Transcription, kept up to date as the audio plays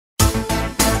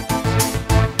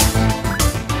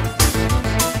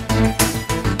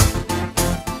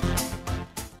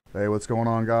Hey, what's going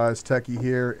on, guys? Techy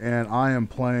here, and I am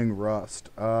playing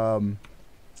Rust. I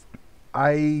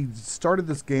started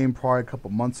this game probably a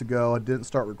couple months ago. I didn't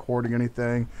start recording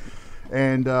anything,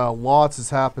 and lots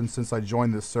has happened since I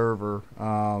joined this server.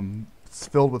 It's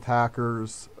filled with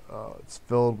hackers. It's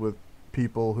filled with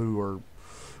people who are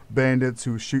bandits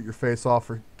who shoot your face off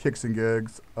for kicks and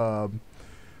gigs.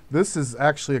 This is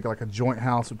actually like a joint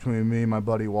house between me and my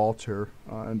buddy Walter,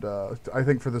 and I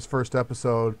think for this first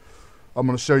episode, I'm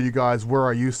going to show you guys where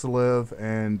I used to live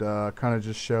and kind of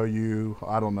just show you,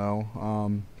 I don't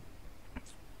know,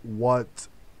 what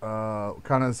kind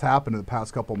of has happened in the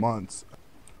past couple months.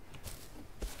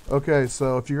 Okay,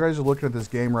 so if you guys are looking at this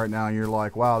game right now and you're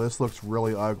like, wow, this looks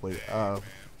really ugly.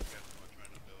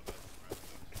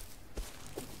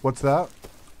 What's that?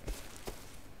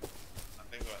 I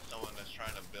think about someone that's trying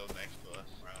to build next to us,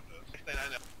 around us. Next thing I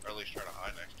know, or at least try to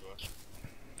hide next to us.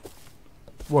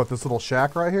 What, this little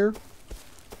shack right here?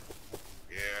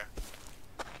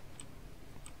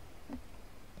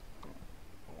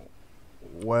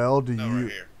 Well, do no, you...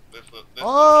 right here. This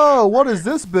oh, what right is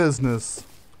this business?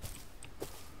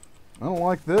 I don't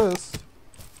like this.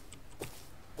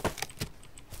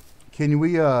 Can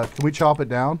we chop it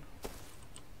down?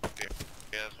 Yeah,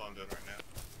 that's what I'm doing right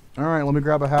now. Alright, let me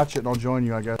grab a hatchet and I'll join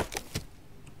you, I guess.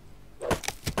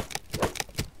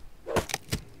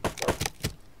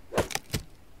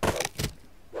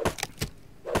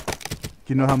 Do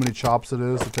you know how many chops it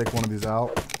is to take one of these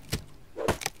out?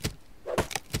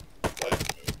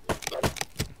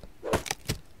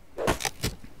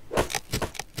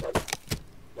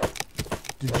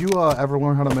 Did you ever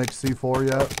learn how to make C4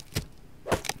 yet?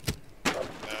 No, not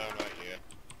yet.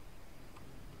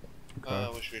 Okay. I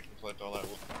wish we could collect all that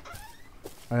wood.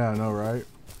 Yeah, I know, right?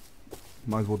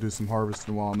 Might as well do some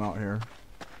harvesting while I'm out here.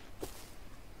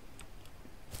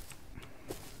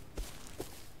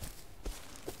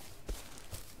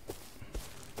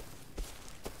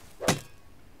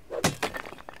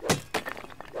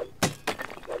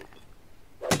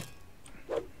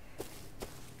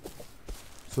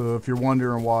 So if you're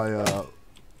wondering why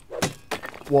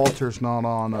Walter's not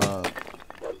on a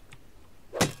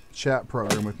chat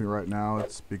program with me right now,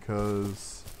 it's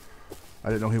because I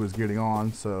didn't know he was getting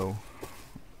on, so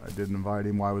I didn't invite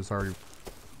him while I was already...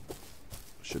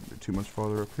 Shouldn't be too much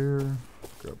farther up here.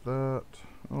 Grab that.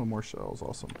 Oh, more shells.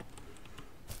 Awesome.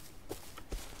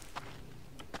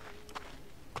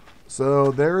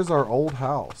 So there's our old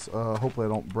house. Hopefully I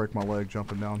don't break my leg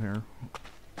jumping down here.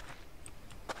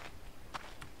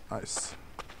 Nice.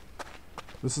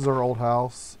 This is our old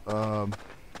house.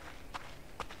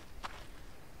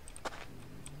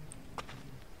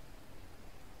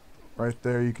 Right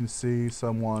there you can see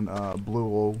someone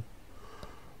blew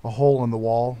a hole in the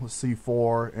wall with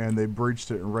C4 and they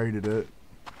breached it and raided it.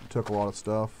 Took a lot of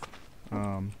stuff.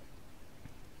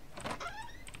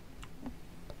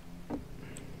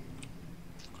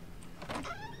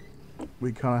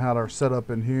 We kind of had our setup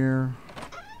in here.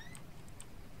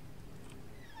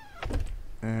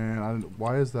 And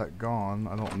why is that gone?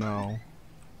 I don't know.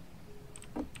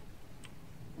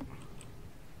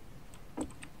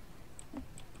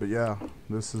 But yeah,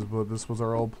 this was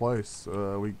our old place.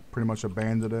 We pretty much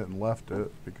abandoned it and left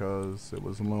it because it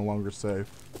was no longer safe.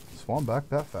 Is falling back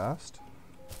that fast?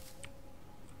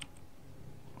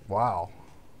 Wow.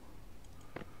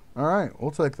 All right,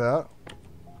 we'll take that.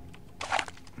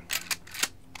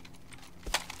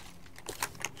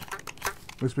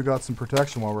 At least we got some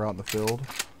protection while we're out in the field.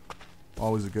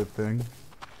 Always a good thing.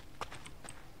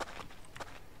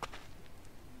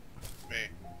 Me.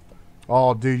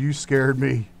 Oh, dude, you scared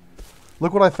me.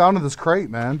 Look what I found in this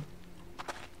crate, man.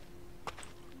 It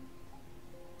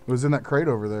was in that crate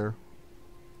over there.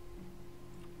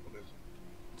 What is it?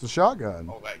 It's a shotgun.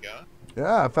 Oh, that gun?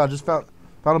 Yeah, I just found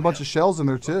a bunch of shells in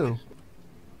there too.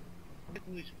 Look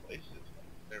at these places.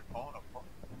 They're falling apart.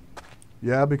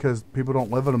 Yeah, because people don't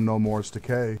live in them no more. It's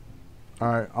decay.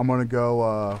 Alright, I'm gonna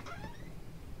go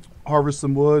harvest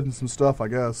some wood and some stuff, I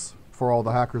guess, before all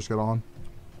the hackers get on.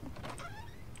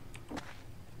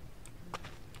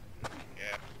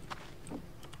 Yeah.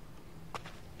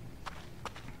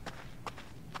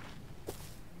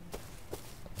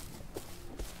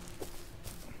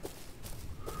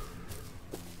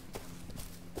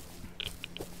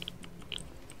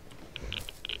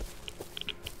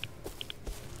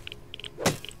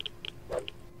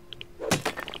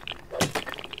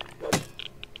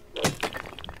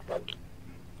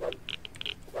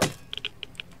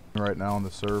 Right now on the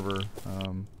server,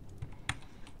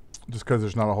 just because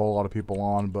there's not a whole lot of people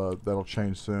on, but that'll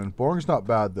change soon. Boring's not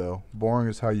bad though. Boring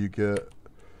is how you get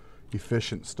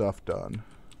efficient stuff done.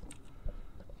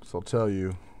 So I'll tell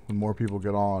you, when more people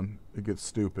get on, it gets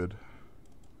stupid.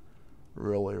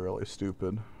 Really, really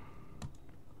stupid.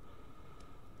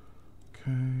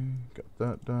 Okay, got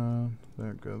that done.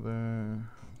 There, go there.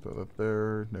 Throw that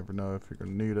there. Never know if you're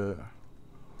gonna need it.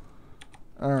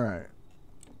 Alright.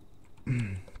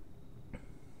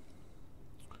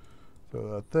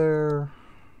 Throw that there.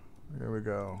 Here we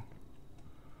go.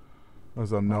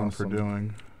 As I'm known for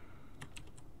doing.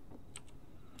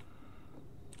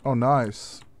 Oh,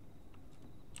 nice.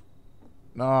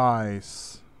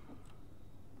 Nice.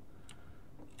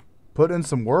 Put in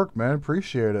some work, man.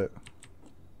 Appreciate it.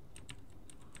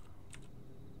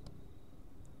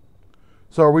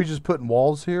 So are we just putting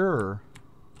walls here, or?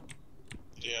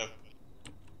 Yeah.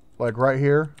 Like right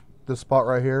here? This spot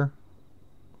right here?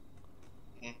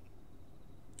 Mm-hmm.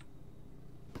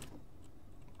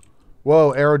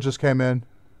 Whoa, arrow just came in.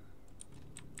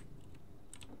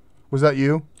 Was that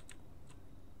you?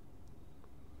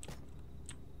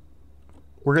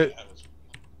 We're good.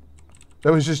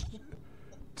 That was just...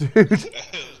 Dude.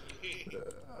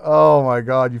 Oh my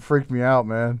god, you freaked me out,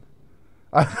 man.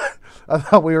 I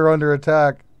thought we were under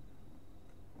attack.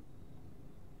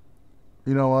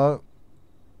 You know what?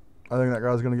 I think that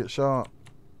guy's gonna get shot.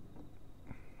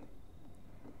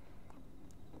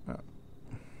 I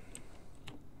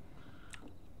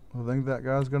think that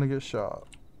guy's gonna get shot.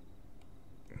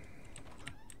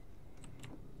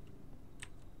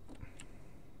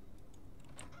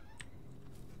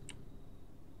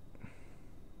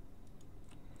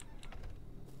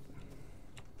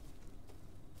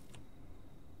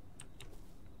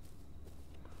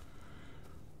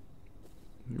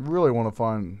 You really want to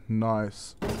find a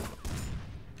nice,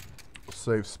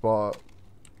 safe spot.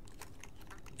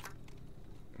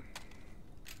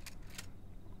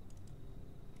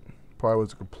 Probably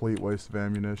was a complete waste of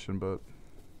ammunition, but...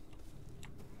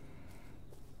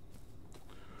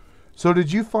 So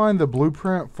did you find the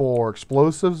blueprint for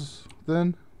explosives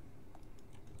then?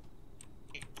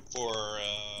 For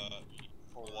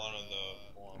one of the.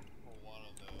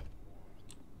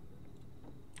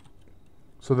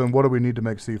 So then what do we need to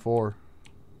make C4?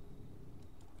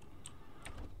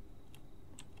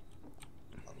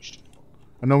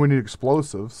 I know we need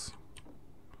explosives.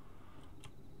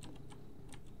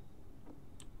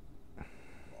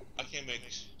 I can't make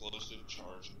explosive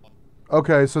charge.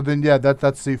 Okay, so then yeah, that's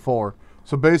C4.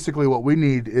 So basically what we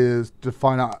need is to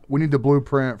find out, we need the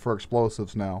blueprint for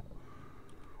explosives now.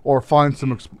 Or find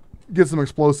some, get some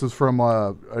explosives from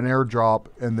an airdrop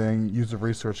and then use a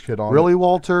research kit on it. Really,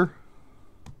 Walter?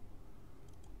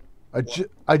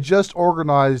 I just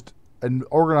organized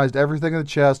everything in the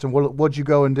chest, and what'd you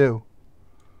go and do?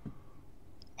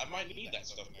 I might need that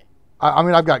stuff now. I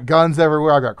mean, I've got guns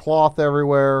everywhere. I've got cloth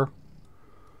everywhere.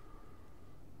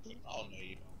 Oh, no,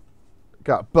 you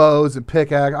Got bows and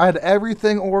pickaxe. I had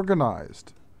everything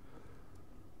organized.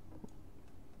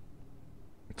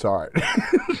 It's all right.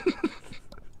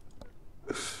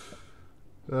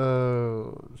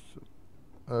 Oh,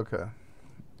 okay.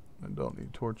 I don't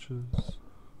need torches.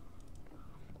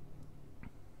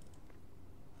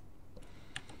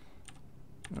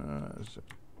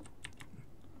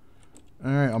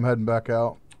 Alright, I'm heading back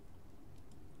out.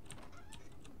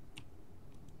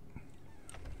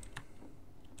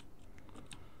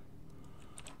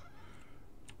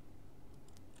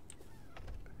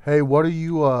 Hey, what do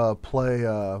you play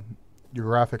your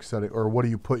graphics setting, or what do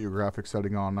you put your graphics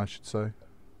setting on, I should say?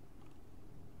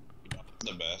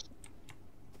 the best.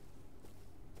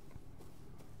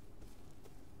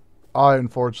 I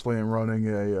unfortunately am running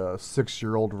a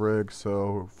 6-year-old rig,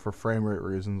 so for frame rate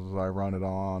reasons, I run it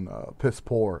on piss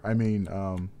poor. I mean,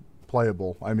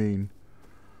 playable. I mean,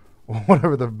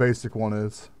 whatever the basic one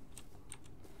is.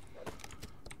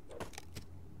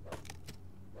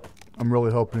 I'm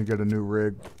really hoping to get a new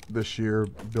rig this year,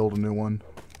 build a new one.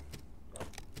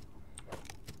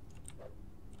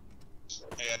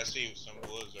 Hey, I see some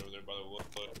woods over there by the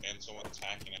wood, and someone's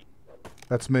hacking it.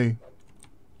 That's me.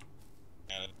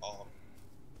 And it all.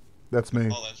 That's me.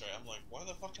 Oh, that's right. I'm like, why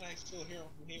the fuck can I still hear him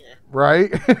from here?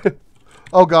 Right?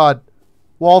 Oh, God.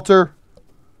 Walter.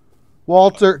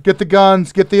 Walter, get the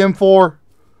guns. Get the M4.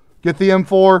 Get the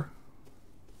M4.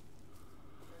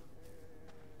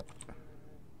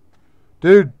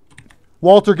 Dude.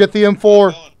 Walter, get the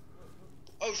M4.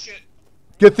 Oh, shit.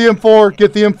 Get the M4.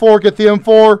 Get the M4. Get the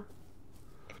M4.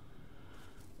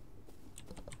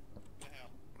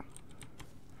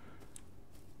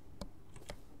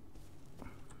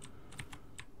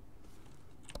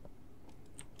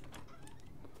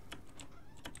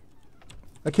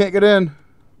 I can't get in.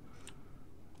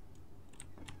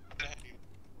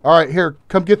 Alright, here.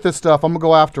 Come get this stuff. I'm going to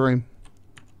go after him.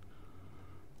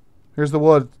 Here's the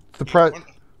wood. The pre.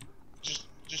 Just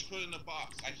put it in the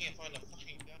box. I can't find a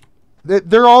fucking gun.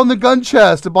 They're all in the gun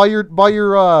chest by your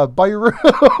room.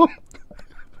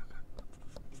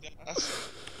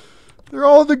 They're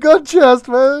all in the gun chest,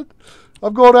 man.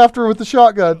 I'm going after him with the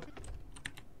shotgun.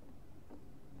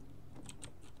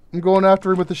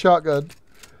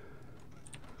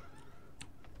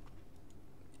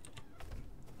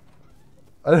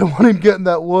 I didn't want him getting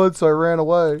that wood, so I ran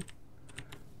away.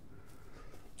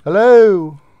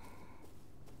 Hello?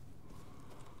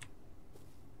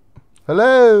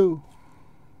 Hello?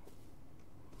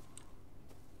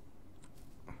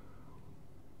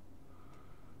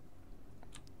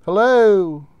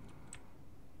 Hello?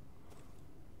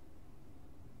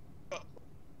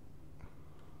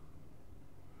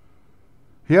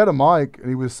 He had a mic, and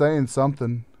he was saying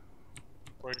something.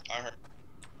 I heard.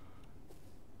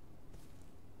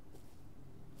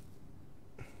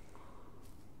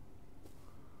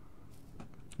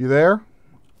 You there?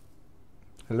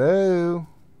 Hello?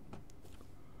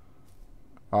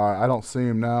 Alright, I don't see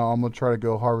him now. I'm going to try to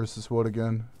go harvest this wood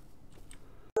again.